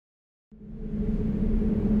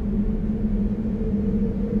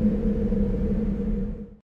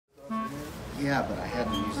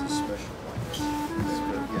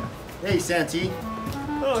Santee.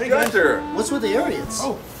 Oh, hey Gunter. What's with the Ariats?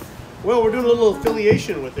 Oh, well, we're doing a little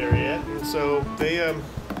affiliation with Ariat, and so they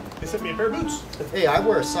sent me a pair of boots. Hey, I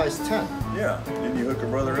wear a size 10. Yeah. Didn't you hook a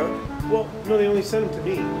brother up? Well, no, they only sent them to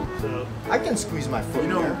me, so. I can squeeze my foot You in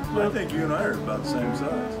know, there. I think you and I are about the same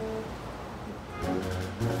size.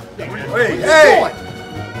 Hey, man. Hey, Where hey! you going?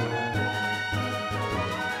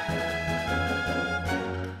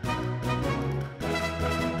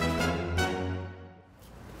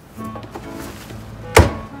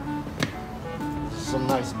 Some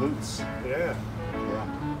nice boots. Yeah. Yeah.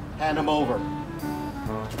 Hand them over.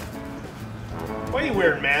 Why are you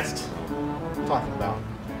wearing masks? What are you talking about?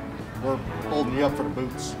 We're holding you up for the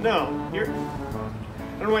boots. No, you're. I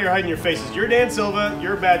don't know why you're hiding your faces. You're Dan Silva.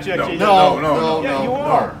 You're a bad check. No. JJ. No. Yeah, you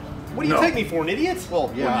are. What do you No. take me for, an idiot?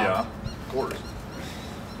 Well, yeah. Well, yeah, of course.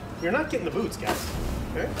 You're not getting the boots, guys.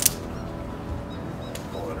 Okay?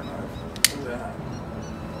 Call it a knife. What's that?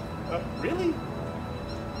 Really?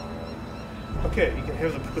 Okay, you can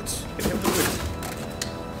have the boots. You can have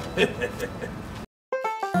the boots.